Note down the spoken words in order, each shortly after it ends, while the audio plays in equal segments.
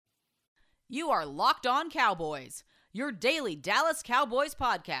You are Locked On Cowboys, your daily Dallas Cowboys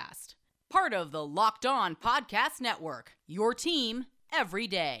podcast. Part of the Locked On Podcast Network, your team every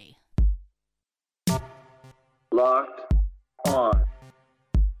day. Locked On.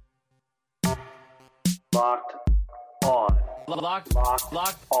 Locked On. Locked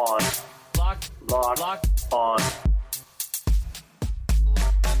On. Locked On.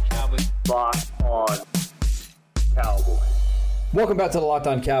 Cowboys. Locked On Cowboys. Welcome back to the Locked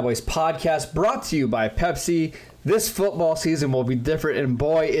On Cowboys podcast, brought to you by Pepsi. This football season will be different, and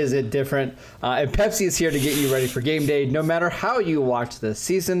boy, is it different. And Pepsi is here to get you ready for game day. No matter how you watch this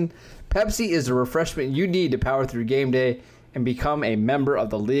season, Pepsi is the refreshment you need to power through game day and become a member of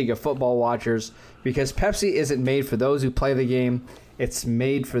the League of Football Watchers, because Pepsi isn't made for those who play the game. It's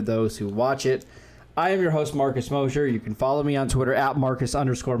made for those who watch it. I am your host, Marcus Mosher. You can follow me on Twitter at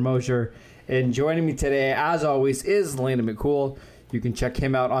Marcus_Mosher. And joining me today, as always, is Landon McCool. You can check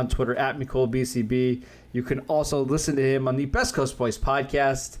him out on Twitter at McCoolBCB. You can also listen to him on the Best Coast Boys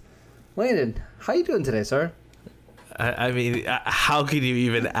podcast. Landon, how you doing today, sir? I mean, how can you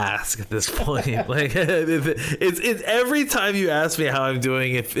even ask at this point? Like, it's every time you ask me how I'm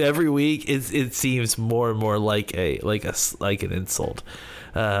doing, every week it seems more and more like an insult,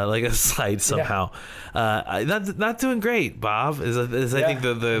 like a slight somehow. Yeah. Not doing great, Bob. Is I think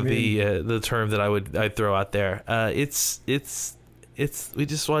the term that I'd throw out there. It's we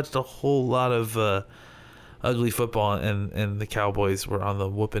just watched a whole lot of ugly football, and the Cowboys were on the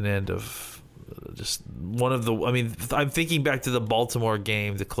whooping end of. Just one of the. I mean, I'm thinking back to the Baltimore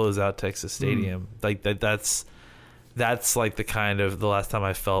game to close out Texas Stadium. Like that's like the last time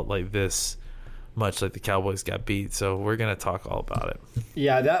I felt like this much like the Cowboys got beat. So we're gonna talk all about it.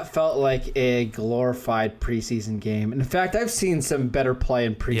 Yeah, that felt like a glorified preseason game. In fact, I've seen some better play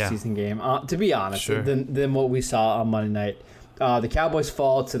in preseason game, to be honest, than what we saw on Monday night. The Cowboys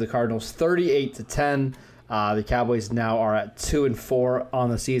fall to the Cardinals 38-10. The Cowboys now are at 2-4 on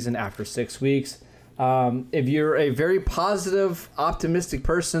the season after 6 weeks. If you're a very positive, optimistic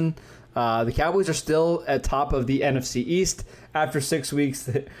person, the Cowboys are still at top of the NFC East after 6 weeks.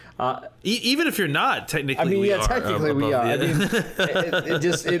 Even if you're not, technically, we are. Technically we are. I mean,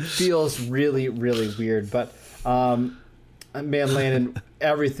 it feels really, really weird. But man, Landon,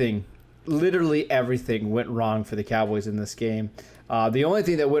 literally everything went wrong for the Cowboys in this game. The only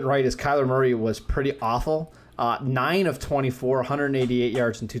thing that went right is Kyler Murray was pretty awful. 9 of 24, 188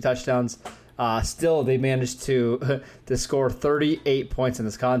 yards and 2 touchdowns. Still, they managed to score 38 points in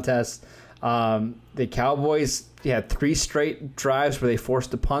this contest. The Cowboys had 3 straight drives where they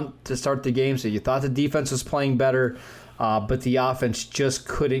forced a punt to start the game, so you thought the defense was playing better, but the offense just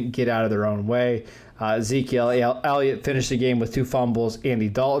couldn't get out of their own way. Ezekiel Elliott finished the game with 2 fumbles. Andy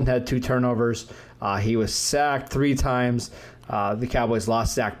Dalton had 2 turnovers. He was sacked 3 times. The Cowboys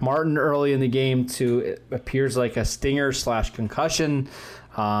lost Zach Martin early in the game to, it appears like a stinger/concussion.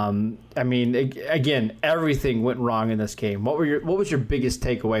 I mean, again, everything went wrong in this game. What was your biggest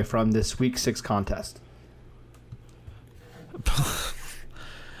takeaway from this Week 6 contest?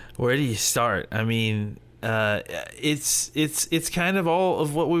 Where do you start? I mean, it's kind of all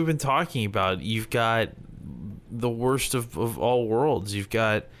of what we've been talking about. You've got the worst of all worlds. You've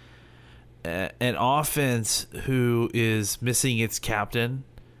got an offense who is missing its captain,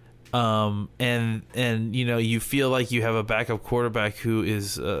 and you feel like you have a backup quarterback who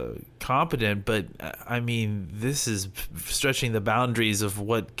is competent, but I mean, this is stretching the boundaries of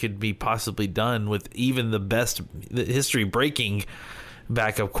what could be possibly done with even the history-breaking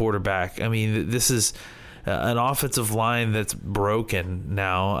backup quarterback. I mean, this is an offensive line that's broken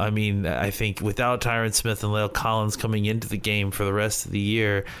now. I mean, I think without Tyron Smith and La'el Collins coming into the game for the rest of the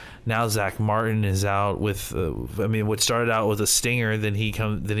year, now Zach Martin is out with, what started out with a stinger, then he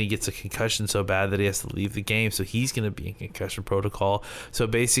gets a concussion so bad that he has to leave the game, so he's going to be in concussion protocol. So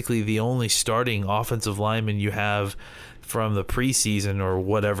basically, the only starting offensive lineman you have from the preseason, or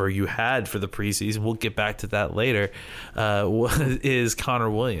whatever you had for the preseason, we'll get back to that later, is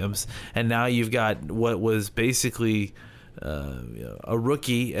Connor Williams. And now you've got what was basically a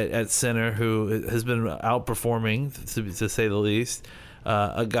rookie at center who has been outperforming, to say the least.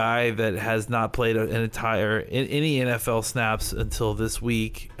 A guy that has not played any NFL snaps until this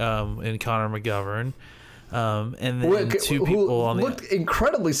week, in Connor McGovern. And then 2 people on the looked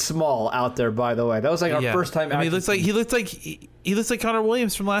incredibly small out there. By the way, that was like our first time. I mean, he looks like Connor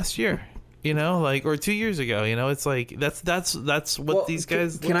Williams from last year, or 2 years ago. It's like that's what these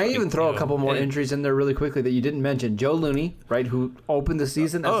guys. Can I even throw a couple more injuries in there really quickly that you didn't mention? Joe Looney, right, who opened the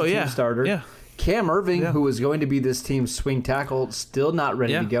season as a team starter. Yeah. Cam Irving, who was going to be this team's swing tackle, still not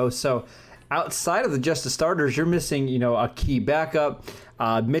ready to go. So outside of just the starters, you're missing, a key backup.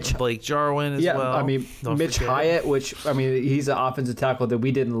 Mitch Blake Jarwin as well. I mean, Mitch Hyatt, which, he's an offensive tackle that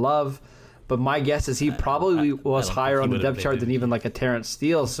we didn't love. But my guess is he probably was higher on the depth chart than even like a Terrence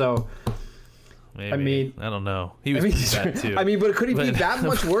Steele. So, maybe. I don't know. He was bad too. But could he be that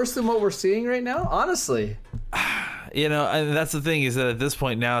much worse than what we're seeing right now? Honestly. And that's the thing is that at this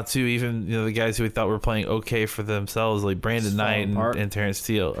point now too, even the guys who we thought were playing okay for themselves, like Brandon Knight and Terrence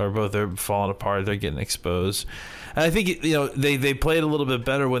Steele, they're falling apart. They're getting exposed. And I think they played a little bit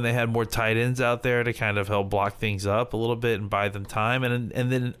better when they had more tight ends out there to kind of help block things up a little bit and buy them time. And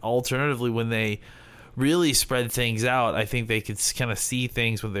then alternatively, when they really spread things out, I think they could kind of see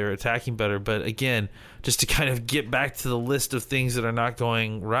things when they're attacking better. But again, just to kind of get back to the list of things that are not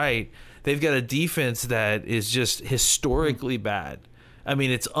going right, they've got a defense that is just historically bad. I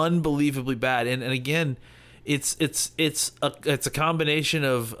mean, it's unbelievably bad. And again, it's a combination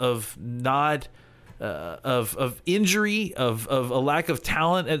of not of injury, of a lack of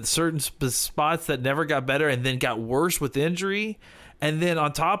talent at certain spots that never got better and then got worse with injury. And then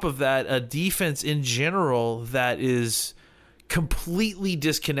on top of that, a defense in general that is completely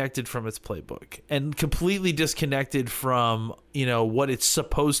disconnected from its playbook and completely disconnected from, what it's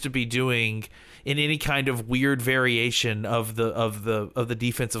supposed to be doing in any kind of weird variation of the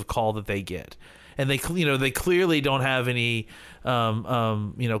defensive call that they get. And they clearly don't have any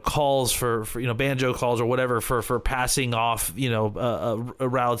calls for banjo calls or whatever for passing off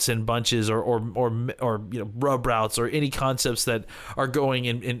routes and bunches or rub routes or any concepts that are going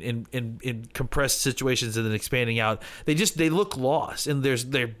in compressed situations and then expanding out. They look lost, and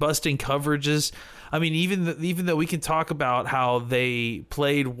they're busting coverages. I mean, even though we can talk about how they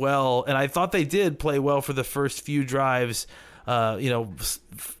played well, and I thought they did play well for the first few drives. If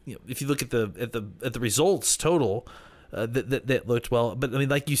you look at the results total, that looked well. But I mean,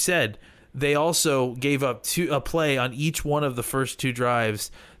 like you said, they also gave up a play on each one of the first two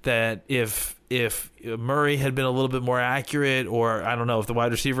drives that if Murray had been a little bit more accurate, or I don't know, if the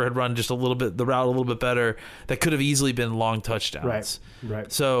wide receiver had run just the route a little bit better, that could have easily been long touchdowns.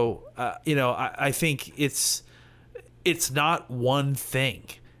 Right. So I think it's not one thing.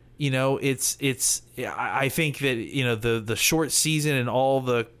 I think that the short season and all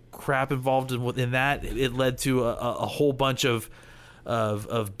the crap involved in that, it led to a whole bunch of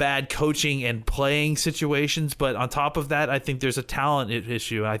bad coaching and playing situations. But on top of that, I think there's a talent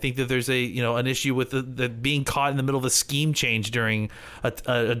issue. I think that there's an issue with the being caught in the middle of a scheme change during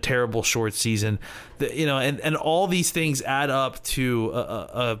a terrible short season. And all these things add up to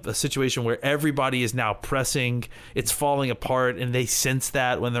a situation where everybody is now pressing. It's falling apart, and they sense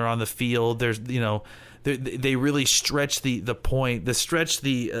that when they're on the field. There's they really stretch the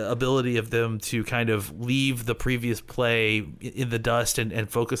ability of them to kind of leave the previous play in the dust and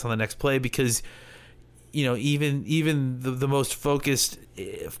focus on the next play, because even the most focused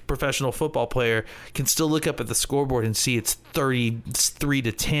professional football player can still look up at the scoreboard and see it's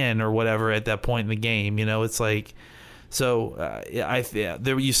 33-10 or whatever at that point in the game. It's like, so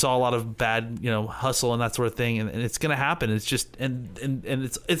there you saw a lot of bad hustle and that sort of thing, and it's going to happen. It's just and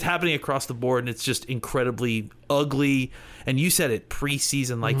it's happening across the board, and it's just incredibly ugly. And you said it,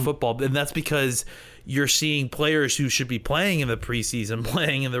 preseason like football, and that's because you're seeing players who should be playing in the preseason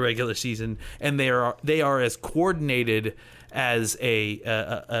playing in the regular season, and they are as coordinated as an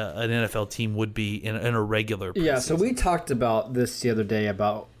NFL team would be in a regular preseason. Yeah, so we talked about this the other day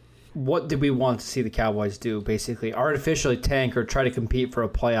about what did we want to see the Cowboys do, basically artificially tank or try to compete for a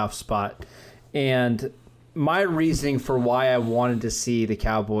playoff spot. And my reasoning for why I wanted to see the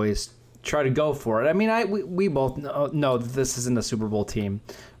Cowboys try to go for it, I mean, we both know that this isn't a Super Bowl team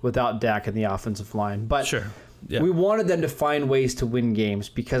without Dak in the offensive line. But sure. Yeah. We wanted them to find ways to win games,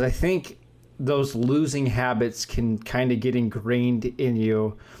 because I think those losing habits can kind of get ingrained in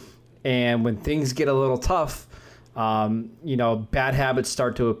you. And when things get a little tough, bad habits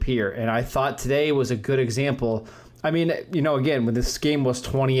start to appear. And I thought today was a good example. I mean, again, when this game was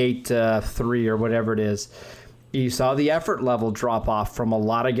 28-3 or whatever it is, you saw the effort level drop off from a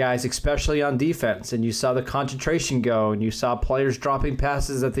lot of guys, especially on defense. And you saw the concentration go, and you saw players dropping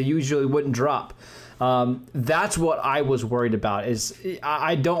passes that they usually wouldn't drop. That's what I was worried about. Is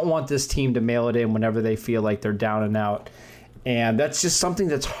I don't want this team to mail it in whenever they feel like they're down and out. And that's just something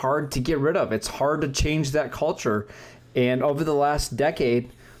that's hard to get rid of. It's hard to change that culture. And over the last decade,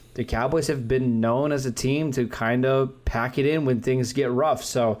 the Cowboys have been known as a team to kind of pack it in when things get rough.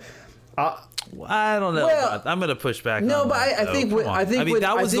 So I don't know. I'm going to push back. No, on but that, I think when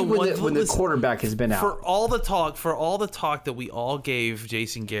the quarterback has been out, for all the talk that we all gave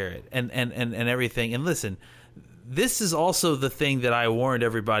Jason Garrett and everything. And listen, this is also the thing that I warned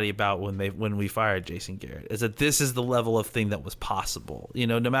everybody about when we fired Jason Garrett, is that this is the level of thing that was possible.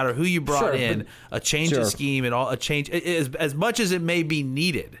 No matter who you brought in, a change of scheme and a change, as much as it may be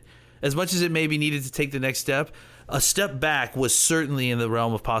needed, to take the next step, a step back was certainly in the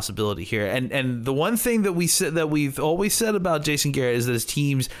realm of possibility here. And the one thing that we've always said about Jason Garrett is that his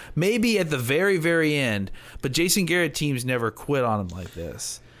teams, maybe at the very, very end, but Jason Garrett teams never quit on him like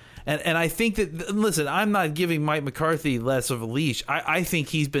this. And I think that, listen, I'm not giving Mike McCarthy less of a leash. I think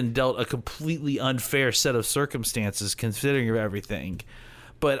he's been dealt a completely unfair set of circumstances considering everything.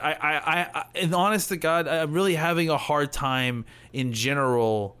 But and honest to God, I'm really having a hard time in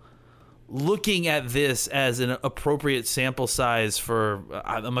general looking at this as an appropriate sample size for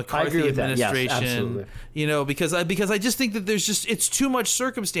the McCarthy administration. Yes, because I just think that it's too much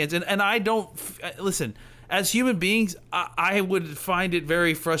circumstance, and I don't listen. As human beings, I would find it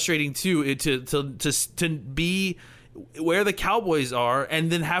very frustrating too to be where the Cowboys are,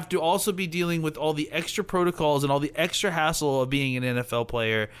 and then have to also be dealing with all the extra protocols and all the extra hassle of being an NFL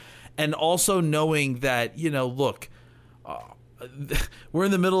player, and also knowing that look. We're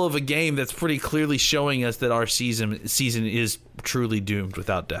in the middle of a game that's pretty clearly showing us that our season is truly doomed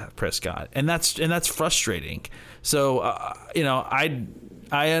without Dak Prescott, and that's frustrating. So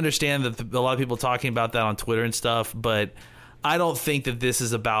I understand that a lot of people talking about that on Twitter and stuff, but I don't think that this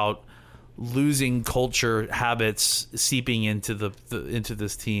is about losing culture habits seeping into into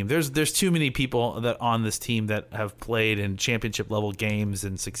this team. There's too many people that on this team that have played in championship level games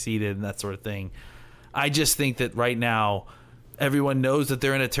and succeeded and that sort of thing. I just think that right now, everyone knows that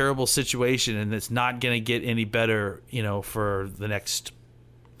they're in a terrible situation, and it's not going to get any better, for the next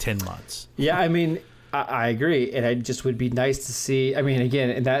 10 months. Yeah, I agree, and it just would be nice to see. Again,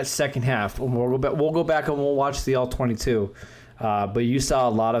 in that second half, we'll go back and we'll watch the all-22, but you saw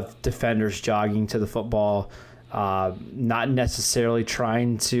a lot of defenders jogging to the football, not necessarily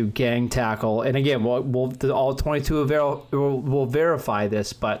trying to gang tackle. And again, the all-22 will verify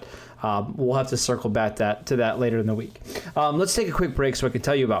this, but we'll have to circle back to that later in the week. Let's take a quick break so I can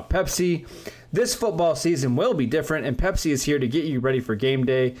tell you about Pepsi. This football season will be different, and Pepsi is here to get you ready for game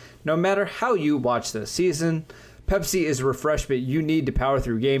day, no matter how you watch this season. Pepsi is a refreshment you need to power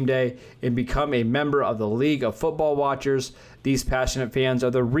through game day and become a member of the League of Football Watchers. These passionate fans are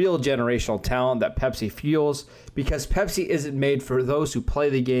the real generational talent that Pepsi fuels, because Pepsi isn't made for those who play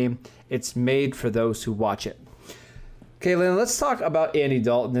the game, it's made for those who watch it. Okay, Lynn, let's talk about Andy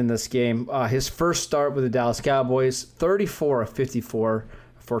Dalton in this game. His first start with the Dallas Cowboys, 34 of 54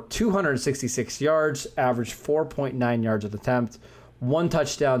 for 266 yards, averaged 4.9 yards an attempt, 1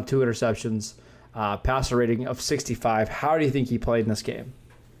 touchdown, 2 interceptions, passer rating of 65. How do you think he played in this game?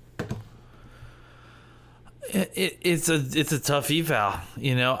 It's a tough eval.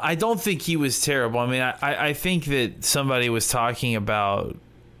 I don't think he was terrible. I think that somebody was talking about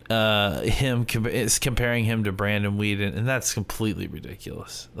comparing him to Brandon Weeden, and that's completely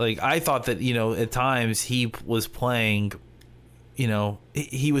ridiculous. I thought that at times he was playing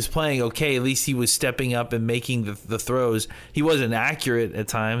he was playing okay. At least he was stepping up and making the throws. He wasn't accurate at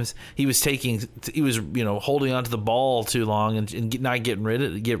times. He was holding onto the ball too long and not get rid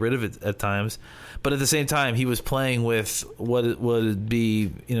of it at times. But at the same time, he was playing with what would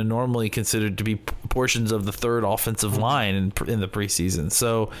be normally considered to be portions of the third offensive line in the preseason.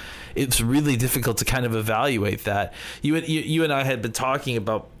 So it's really difficult to kind of evaluate that. You and I had been talking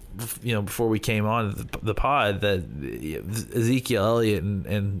about before we came on the pod that Ezekiel Elliott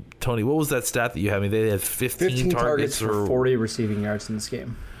and Tony, what was that stat that you had? They had 15 targets for 40 receiving yards in this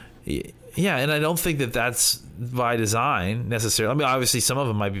game. Yeah, and I don't think that that's by design necessarily. Obviously some of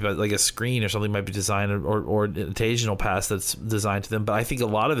them might be like a screen or something might be designed or an occasional pass that's designed to them. But I think a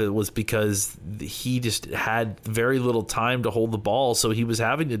lot of it was because he just had very little time to hold the ball, so he was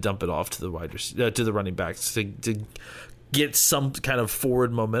having to dump it off to the running backs to get some kind of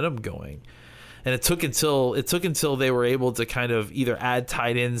forward momentum going. And it took until they were able to kind of either add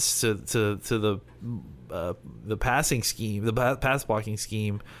tight ends to the passing scheme, the pass blocking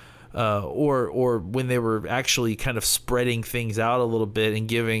scheme, or when they were actually kind of spreading things out a little bit and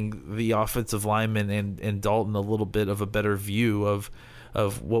giving the offensive lineman and Dalton a little bit of a better view of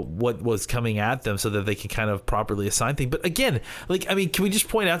what was coming at them so that they can kind of properly assign things. But again, can we just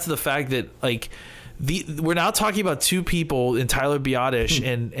point out to the fact that we're now talking about two people in Tyler Biadasz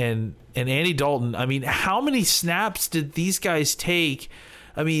and Andy Dalton. How many snaps did these guys take?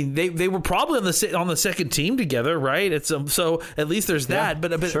 They were probably on the second team together, right? So at least there's that.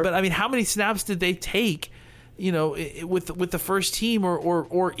 But sure. But how many snaps did they take? with the first team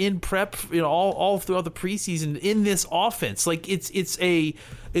or in prep, all throughout the preseason in this offense. Like it's a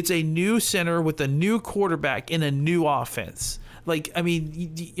new center with a new quarterback in a new offense. Like, I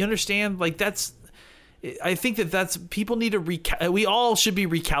mean, you understand? Like I think that's people need to we all should be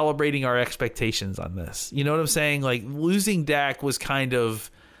recalibrating our expectations on this. You know what I'm saying? Like, losing Dak was kind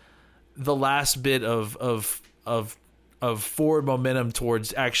of the last bit of forward momentum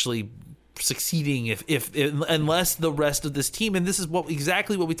towards actually succeeding if unless the rest of this team, and this is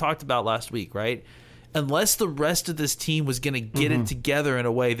exactly what we talked about last week, right? Unless the rest of this team was going to get it together in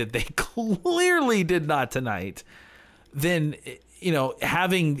a way that they clearly did not tonight, then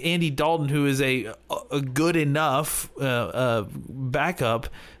having Andy Dalton, who is a good enough backup,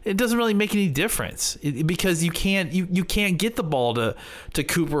 it doesn't really make any difference because you can't get the ball to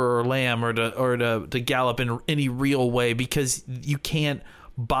Cooper or Lamb or to Gallup in any real way because you can't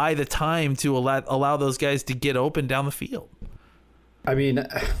buy the time to allow those guys to get open down the field. I mean,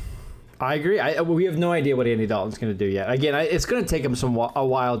 I agree. We have no idea what Andy Dalton's going to do yet. Again, it's going to take him a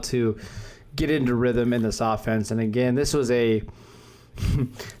while to get into rhythm in this offense. And again, this was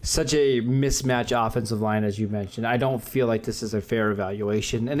such a mismatch offensive line, as you mentioned. I don't feel like this is a fair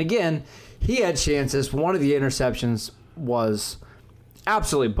evaluation. And again, he had chances. One of the interceptions was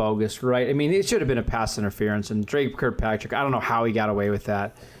absolutely bogus, right? I mean, it should have been a pass interference. And Drake Kirkpatrick, I don't know how he got away with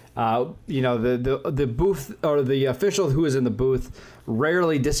that. The booth or the official who is in the booth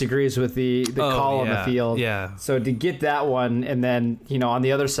rarely disagrees with the call on the field. Yeah. So to get that one, and then on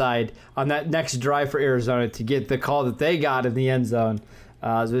the other side on that next drive for Arizona to get the call that they got in the end zone,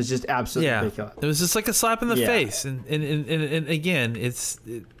 it was just absolutely ridiculous. It was just like a slap in the face, and again,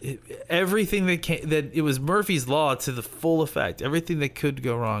 everything that it was Murphy's Law to the full effect. Everything that could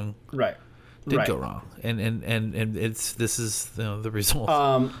go wrong, did go wrong, and this is the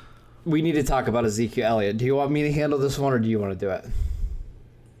result. We need to talk about Ezekiel Elliott. Do you want me to handle this one, or do you want to do it?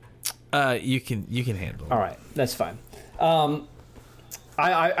 You can handle it. All right, that's fine.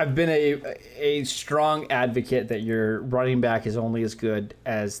 I've been a strong advocate that your running back is only as good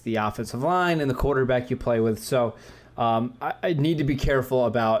as the offensive line and the quarterback you play with. So I need to be careful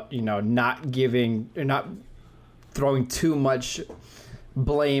about not throwing too much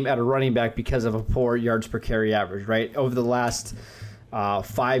blame at a running back because of a poor yards per carry average. Right, over the last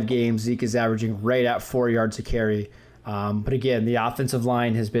 5 games, Zeke is averaging right at 4 yards a carry. But again, the offensive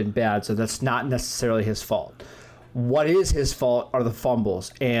line has been bad, so that's not necessarily his fault. What is his fault are the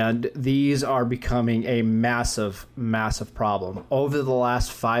fumbles, and these are becoming a massive, massive problem. Over the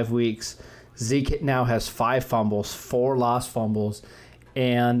last 5 weeks, Zeke now has 5 fumbles, 4 lost fumbles,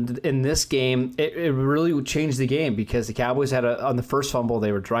 and in this game, it really changed the game because the Cowboys had on the first fumble,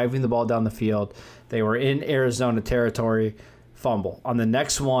 they were driving the ball down the field. They were in Arizona territory, fumble. On the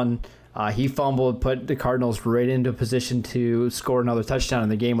next one, he fumbled, put the Cardinals right into a position to score another touchdown, and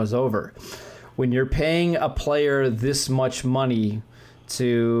the game was over. When you're paying a player this much money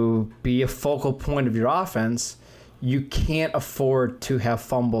to be a focal point of your offense, you can't afford to have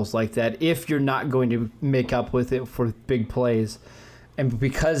fumbles like that if you're not going to make up with it for big plays. And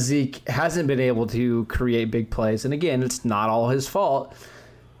because Zeke hasn't been able to create big plays, and again, it's not all his fault,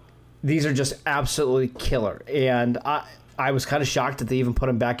 these are just absolutely killer. And I was kind of shocked that they even put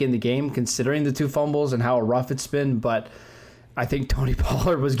him back in the game, considering the 2 fumbles and how rough it's been. But I think Tony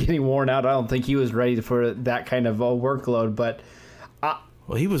Pollard was getting worn out. I don't think he was ready for that kind of a workload. But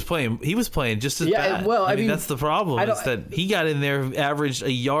well, he was playing just as bad. Well, I mean, that's the problem. Is that he got in there, averaged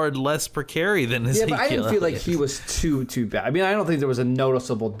a yard less per carry than Ezekiel. Yeah, but I didn't feel like he was too bad. I mean, I don't think there was a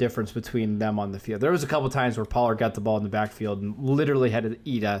noticeable difference between them on the field. There was a couple times where Pollard got the ball in the backfield and literally had to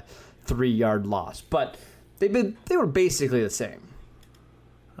eat a 3-yard loss, but they were basically the same.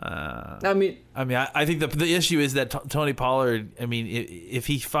 I think the issue is that Tony Pollard. I mean, if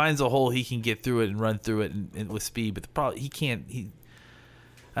he finds a hole, he can get through it and run through it and with speed. But the problem, he can't.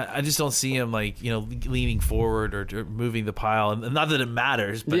 I just don't see him leaning forward or moving the pile. And not that it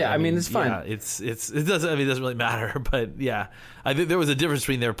matters. But yeah, I mean it's fine. Yeah, it doesn't. I mean, it doesn't really matter. But yeah, I think there was a difference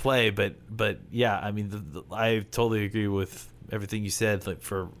between their play. But yeah, I mean, I totally agree with everything you said. Like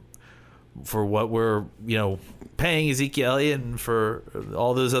for what we're paying Ezekiel Elliott and for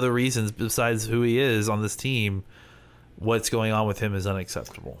all those other reasons besides who he is on this team, what's going on with him is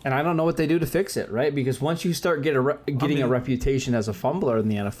unacceptable. And I don't know what they do to fix it, right? Because once you start getting a reputation as a fumbler in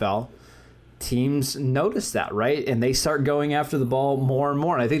the NFL, teams notice that, right? And they start going after the ball more and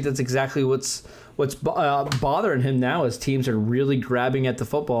more. And I think that's exactly what's bothering him now is teams are really grabbing at the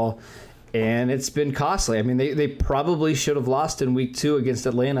football, and it's been costly. I mean, they probably should have lost in week 2 against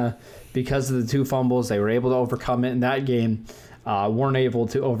Atlanta because of the 2 fumbles. They were able to overcome it in that game, weren't able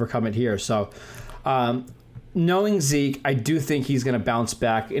to overcome it here. So knowing Zeke, I do think he's going to bounce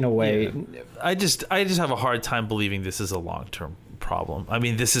back in a way. Yeah. I just have a hard time believing this is a long-term problem. I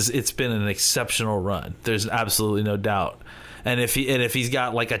mean, it's been an exceptional run. There's absolutely no doubt. And if he's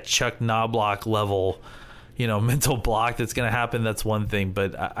got like a Chuck Knobloch level, mental block that's going to happen, that's one thing.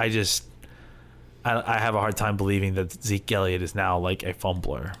 But I have a hard time believing that Zeke Elliott is now like a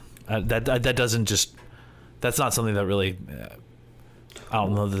fumbler. That's not something that really. I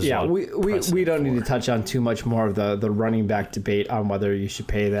don't know. We don't need to touch on too much more of the running back debate on whether you should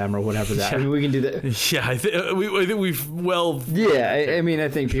pay them or whatever that. Yeah. I mean, we can do that. Yeah, I think we've well. Yeah, I mean, I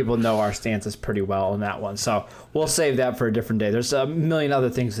think people know our stances pretty well on that one, so we'll save that for a different day. There's a million other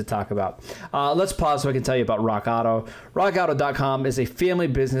things to talk about. Let's pause so I can tell you about Rock Auto. RockAuto.com is a family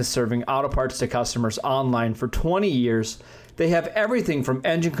business serving auto parts to customers online for 20 years. They have everything from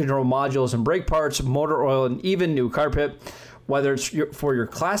engine control modules and brake parts, motor oil, and even new carpet. Whether it's for your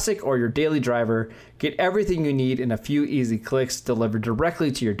classic or your daily driver, get everything you need in a few easy clicks delivered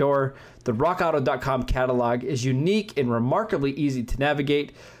directly to your door. The RockAuto.com catalog is unique and remarkably easy to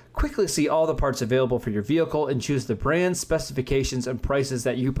navigate. Quickly see all the parts available for your vehicle and choose the brands, specifications, and prices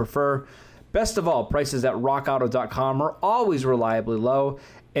that you prefer. Best of all, prices at RockAuto.com are always reliably low,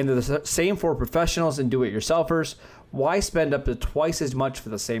 and they're the same for professionals and do-it-yourselfers. Why spend up to twice as much for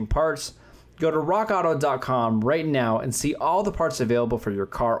the same parts? Go to rockauto.com right now and see all the parts available for your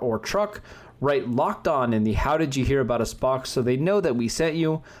car or truck. Write Locked On in the How Did You Hear About Us box so they know that we sent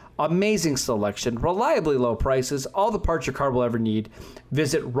you. Amazing selection, reliably low prices, all the parts your car will ever need.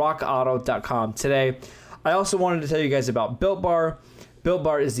 Visit rockauto.com today. I also wanted to tell you guys about Built Bar. Built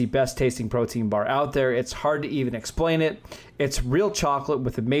Bar is the best tasting protein bar out there. It's hard to even explain it. It's real chocolate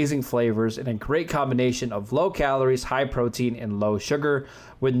with amazing flavors and a great combination of low calories, high protein, and low sugar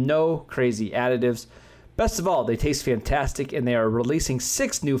with no crazy additives. Best of all, they taste fantastic, and they are releasing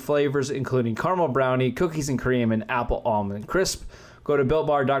 6 new flavors, including caramel brownie, cookies and cream, and apple almond crisp. Go to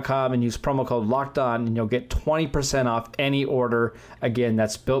BuiltBar.com and use promo code LOCKEDON, and you'll get 20% off any order. Again,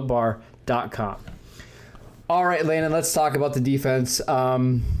 that's BuiltBar.com. All right, Landon, let's talk about the defense.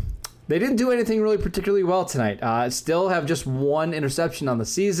 They didn't do anything really particularly well tonight. Still have just 1 interception on the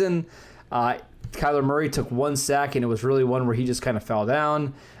season. Kyler Murray took 1 sack, and it was really one where he just kind of fell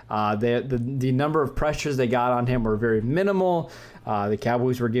down. The number of pressures they got on him were very minimal. The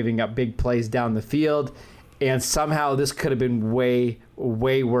Cowboys were giving up big plays down the field, and somehow this could have been way,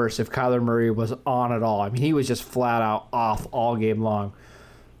 way worse if Kyler Murray was on at all. I mean, he was just flat out off all game long.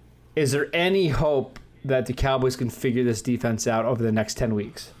 Is there any hope that the Cowboys can figure this defense out over the next 10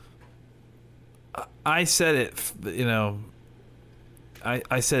 weeks? I said it,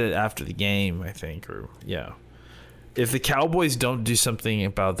 I said it after the game, I think, if the Cowboys don't do something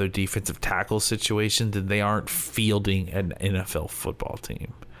about their defensive tackle situation, then they aren't fielding an NFL football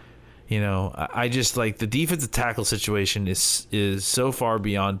team. I just like the defensive tackle situation is so far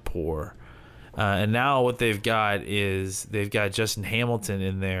beyond poor. And now what they've got is they've got Justin Hamilton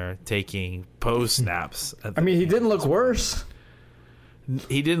in there taking post snaps. I mean, he didn't look worse.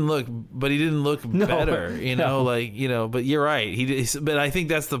 He didn't look better, No. But you're right. But I think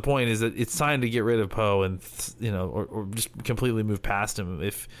that's the point, is that it's time to get rid of Poe and, or just completely move past him.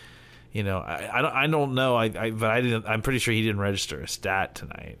 If, I don't know. I'm pretty sure he didn't register a stat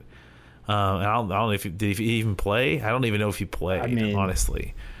tonight. And I don't know if did he even play? I don't even know if he played. I mean,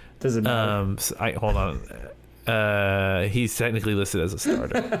 honestly, doesn't matter. Hold on. He's technically listed as a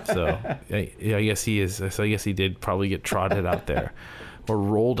starter, so I guess he is. So I guess he did probably get trotted out there or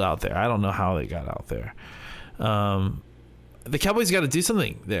rolled out there. I don't know how they got out there. The Cowboys got to do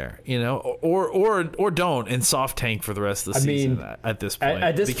something there, or don't, and soft tank for the rest of the season. At this point,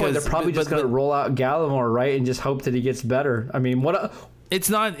 at this point, they're probably just going to roll out Gallimore, right, and just hope that he gets better. I mean, what? It's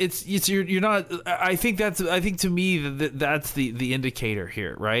not. You're not. I think to me that's the indicator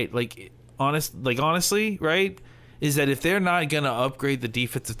here, right? Honestly, right, is that if they're not going to upgrade the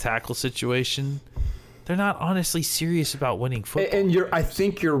defensive tackle situation, they're not honestly serious about winning football. And I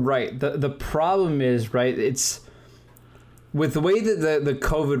think you're right. The problem is, right, it's with the way that the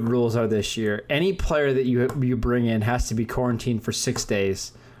COVID rules are this year, any player that you bring in has to be quarantined for 6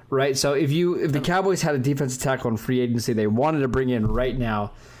 days, right? So if the Cowboys had a defensive tackle in free agency they wanted to bring in right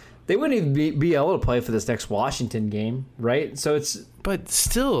now, they wouldn't even be able to play for this next Washington game, right? So it's... But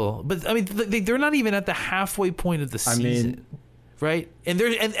still, I mean, they're not even at the halfway point of the season, right? And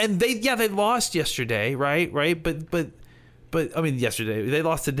they lost yesterday, right? But I mean, yesterday they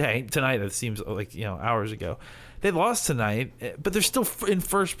lost tonight. It seems like hours ago. They lost tonight, but they're still in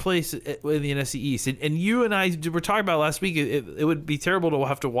first place in the NFC East. And you and I were talking about last week. It would be terrible to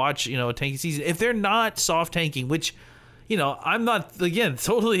have to watch a tanking season if they're not soft tanking, which. I'm not, again,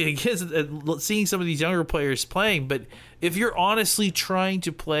 totally against seeing some of these younger players playing, but if you're honestly trying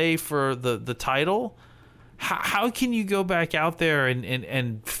to play for the title, how can you go back out there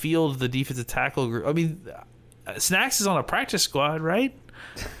and field the defensive tackle group? I mean, Snacks is on a practice squad, right?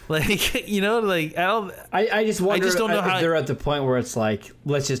 Like, I just wonder. I just don't know how they're at the point where it's like,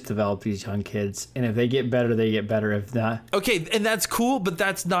 let's just develop these young kids, and if they get better, they get better. If not, okay, and that's cool, but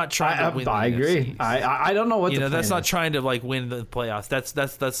that's not trying to win. I agree. I don't know what that's not trying to like win the playoffs.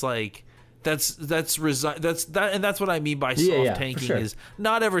 And that's what I mean by soft tanking is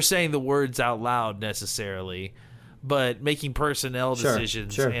not ever saying the words out loud necessarily, but making personnel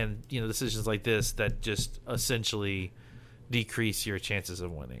decisions and decisions like this that just essentially decrease your chances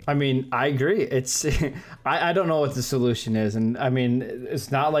of winning. I mean, I agree. It's I don't know what the solution is, and I mean,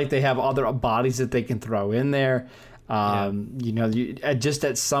 it's not like they have other bodies that they can throw in there. Just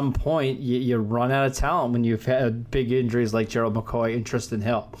at some point you run out of talent when you've had big injuries like Gerald McCoy and Tristan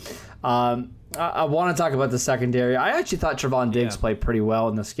Hill. I want to talk about the secondary. I actually thought Trevon Diggs played pretty well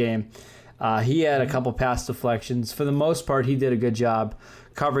in this game. He had a couple pass deflections. For the most part, he did a good job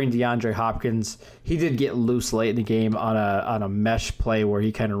covering DeAndre Hopkins. He did get loose late in the game on a mesh play where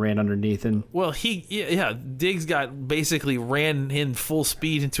he kind of ran underneath him. Well, Diggs basically ran in full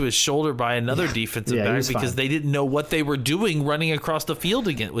speed into his shoulder by another defensive back because they didn't know what they were doing running across the field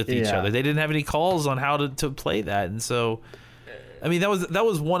again with each other. They didn't have any calls on how to play that, and so. I mean, that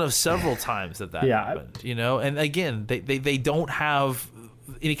was one of several times that happened, And again, they don't have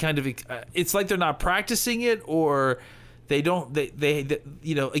any kind of. It's like they're not practicing it, or they don't.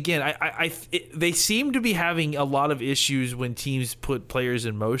 Again, they seem to be having a lot of issues when teams put players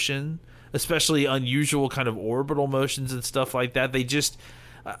in motion, especially unusual kind of orbital motions and stuff like that. They just.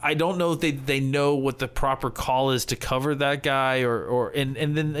 I don't know if they know what the proper call is to cover that guy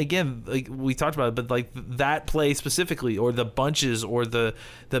and then again, like we talked about it, but like that play specifically, or the bunches or the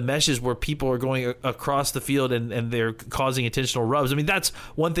meshes where people are going across the field and they're causing intentional rubs. I mean, that's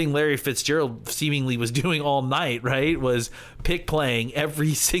one thing Larry Fitzgerald seemingly was doing all night, right? Was pick playing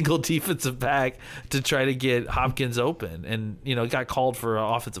every single defensive back to try to get Hopkins open, and got called for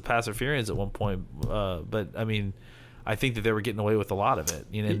offensive pass interference at one point. But I mean. I think that they were getting away with a lot of it,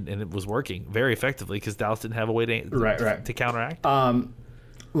 and it was working very effectively because Dallas didn't have a way to counteract.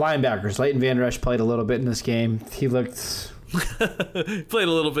 Linebackers, Leighton Vander Esch played a little bit in this game. He looked played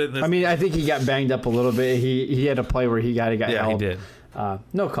a little bit in this. I mean, I think he got banged up a little bit. He had a play where he got held. He did.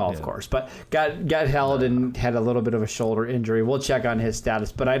 No call, of course, but got held and had a little bit of a shoulder injury. We'll check on his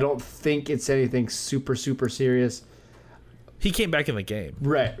status, but I don't think it's anything super, super serious. He came back in the game.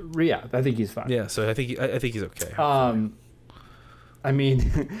 Right. Yeah, I think he's fine. Yeah, so I think he's okay. I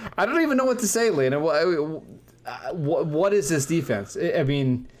mean, I don't even know what to say, Lena. What is this defense? I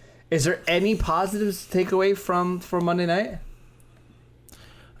mean, is there any positives to take away from Monday night?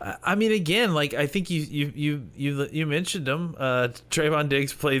 I mean, again, like I think you mentioned him. Trevon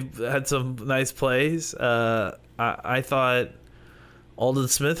Diggs had some nice plays. I thought Aldon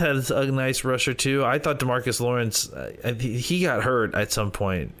Smith had a nice rush or two. I thought DeMarcus Lawrence, he got hurt at some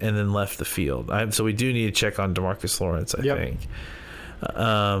point and then left the field. So we do need to check on DeMarcus Lawrence, I think.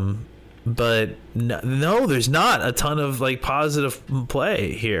 But no, there's not a ton of like positive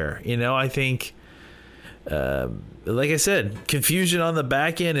play here. I think, like I said, confusion on the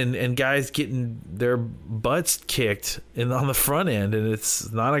back end and guys getting their butts kicked on the front end, and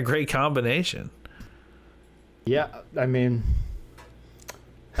it's not a great combination. Yeah, I mean...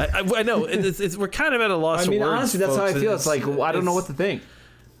 I know we're kind of at a loss. I mean, of words, honestly, that's folks. how I feel. It's like I don't know what to think.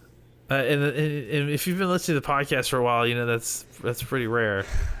 And if you've been listening to the podcast for a while, that's pretty rare.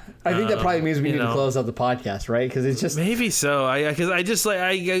 I think that probably means we need to close out the podcast, right? Because it's just maybe so. I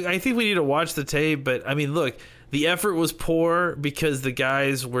think we need to watch the tape. But I mean, look, the effort was poor because the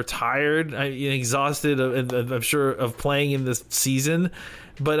guys were tired, exhausted, and I'm sure of playing in this season.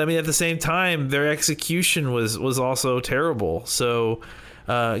 But I mean, at the same time, their execution was also terrible. So.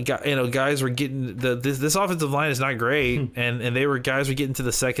 Guys were getting this offensive line is not great, and guys were getting to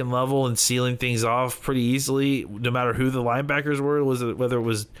the second level and sealing things off pretty easily, no matter who the linebackers were. Whether it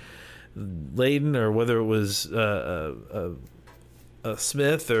was Layden or whether it was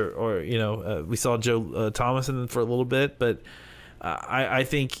Smith or we saw Joe Thomas in for a little bit, but I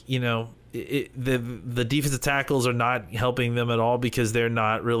think the defensive tackles are not helping them at all because they're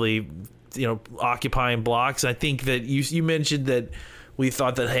not really occupying blocks. I think that you mentioned that. We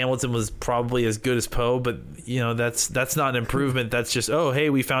thought that Hamilton was probably as good as Poe, but that's not an improvement. That's just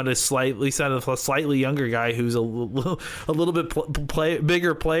we found a slightly younger guy who's a little bit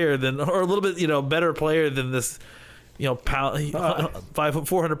bigger player than, or a little bit better player than this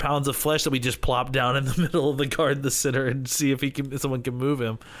 400 pounds of flesh that we just plop down in the middle of the guard, the center, and see if someone can move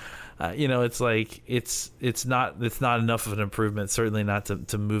him. It's like it's not enough of an improvement. Certainly not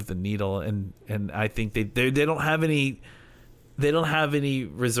to move the needle. And I think they don't have any. They don't have any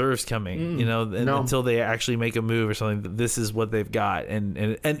reserves coming, until they actually make a move or something. This is what they've got,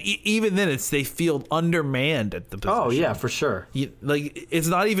 and even then, they feel undermanned at the position. Oh yeah, for sure. It's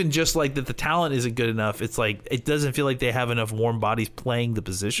not even just like that the talent isn't good enough. It's like it doesn't feel like they have enough warm bodies playing the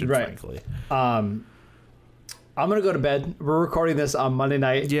position. Right. Frankly, I'm gonna go to bed. We're recording this on Monday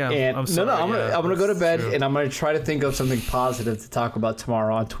night. Yeah, and I'm sorry. I'm gonna go to bed, and I'm gonna try to think of something positive to talk about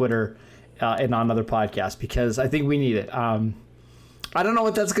tomorrow on Twitter and on other podcasts, because I think we need it. I don't know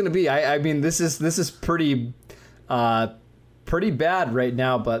what that's going to be. I mean, this is pretty bad right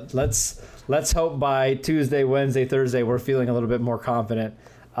now. But let's hope by Tuesday, Wednesday, Thursday we're feeling a little bit more confident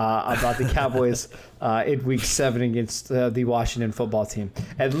about the Cowboys in Week 7 against the Washington football team.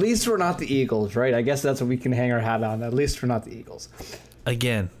 At least we're not the Eagles, right? I guess that's what we can hang our hat on. At least we're not the Eagles.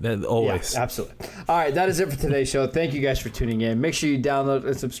 Again, always. Yeah, absolutely. All right, that is it for today's show. Thank you guys for tuning in. Make sure you download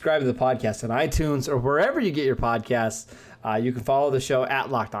and subscribe to the podcast on iTunes or wherever you get your podcasts. You can follow the show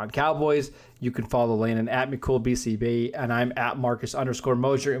at Locked On Cowboys. You can follow Landon at McCoolBCB, and I'm at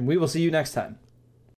Marcus_Mosher, and we will see you next time.